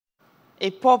A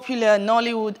popular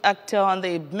Nollywood actor on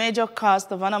the major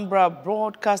cast of Anambra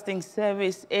Broadcasting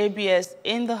Service, ABS,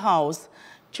 in the house,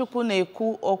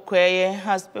 Chukwunekwu Okweye,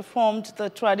 has performed the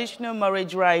traditional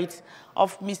marriage rites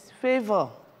of Miss Favour,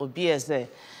 Obieze.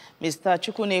 Mr.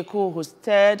 Chukwunekwu, who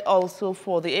starred also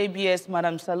for the ABS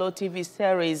Madam Salo TV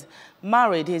series,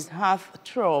 married his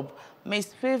half-throb,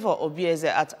 Miss Favour Obieze,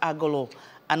 at Agulu,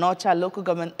 an local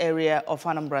government area of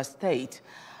Anambra State.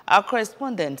 Our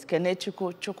correspondent,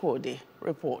 Kenechukwu Chukwudi,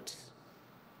 reports.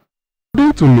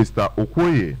 According to Mr.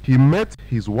 Okweye, he met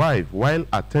his wife while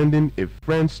attending a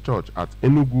friend's church at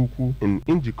Enugu in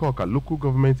Njikoka local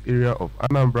government area of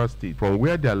Anambra State, from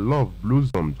where their love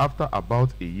blossomed after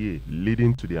about a year,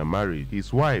 leading to their marriage.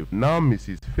 His wife, now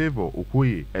Mrs. Favour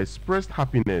Okweye, expressed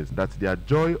happiness that their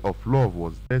joy of love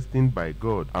was destined by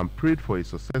God and prayed for a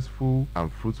successful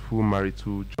and fruitful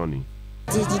marital journey.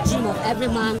 It is the dream of every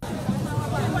man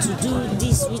to do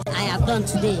this which I have done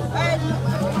today.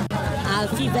 I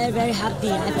feel very, very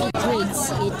happy. I feel great.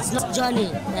 It's not journey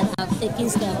that I've taken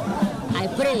step. I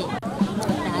pray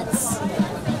that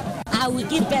I will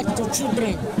give birth to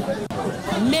children,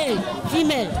 male,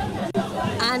 female,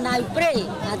 and I pray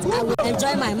that I will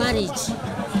enjoy my marriage.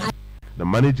 The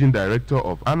managing director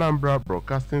of Anambra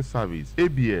Broadcasting Service,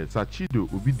 ABS, Sachido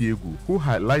Obieze, who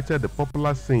highlighted the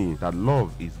popular saying that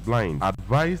love is blind,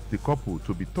 advised the couple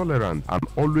to be tolerant and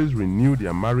always renew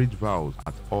their marriage vows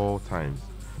at all times.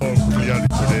 Clearly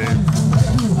today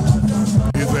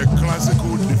is a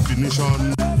classical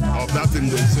definition of that thing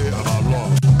they say about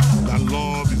love, that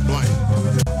love is blind.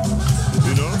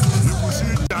 You know, you can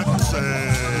see that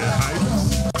height,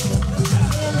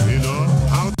 you know,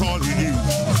 how tall he is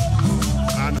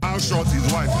and how short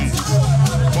his wife is,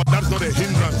 but that's not a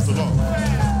hindrance to love.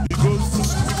 It goes to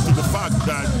speak to the fact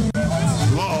that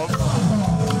love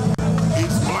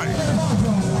is blind.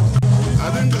 I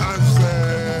think as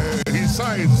his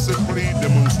size simply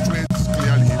demonstrates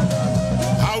clearly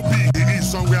how big he is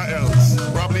somewhere else,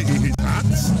 probably in his heart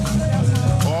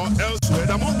or elsewhere.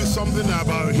 There must be something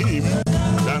about him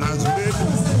that has made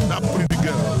that pretty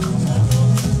girl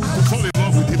to fall in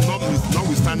love with him,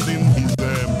 notwithstanding his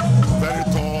very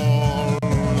tall,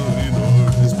 you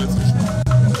know, dispensation.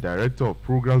 Director of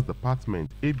Programs Department,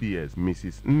 ABS,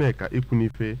 Mrs. Nneka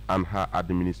Ekunife, and her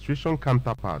administration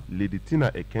counterpart, Lady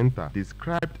Tina Ekenta,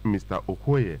 described Mr.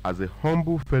 Okweye as a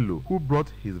humble fellow who brought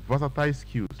his versatile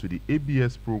skills to the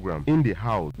ABS program in the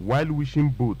house while wishing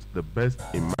both the best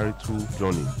in marital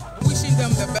journey. Wishing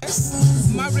them the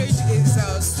best. Marriage is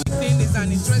a sweet thing, it's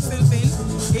an interesting thing.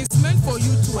 It's meant for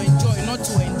you to enjoy, not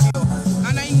to endure.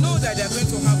 And I know that they're going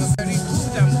to have a very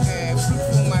good and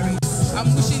fruitful marriage.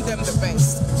 I'm wishing them the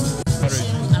best. I'm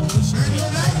wishing them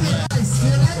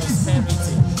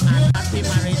prosperity and happy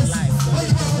married life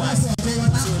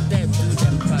to them, do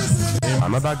them first.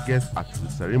 Another guest at the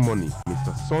ceremony,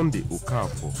 Mr. Sunday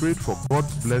Okafor, prayed for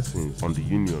God's blessings on the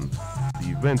union. The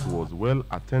event was well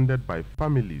attended by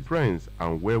families, friends,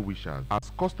 and well-wishers.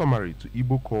 As customary to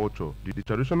Igbo culture, the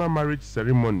traditional marriage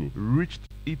ceremony reached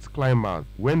its climax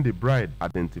when the bride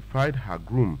identified her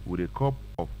groom with a cup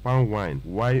of palm wine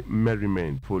while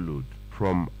merriment followed.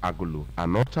 From Agulu,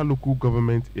 an local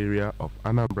government area of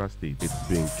Anambra State, it's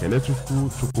been Kenechukwu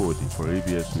Chukwudi for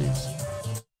ABS News.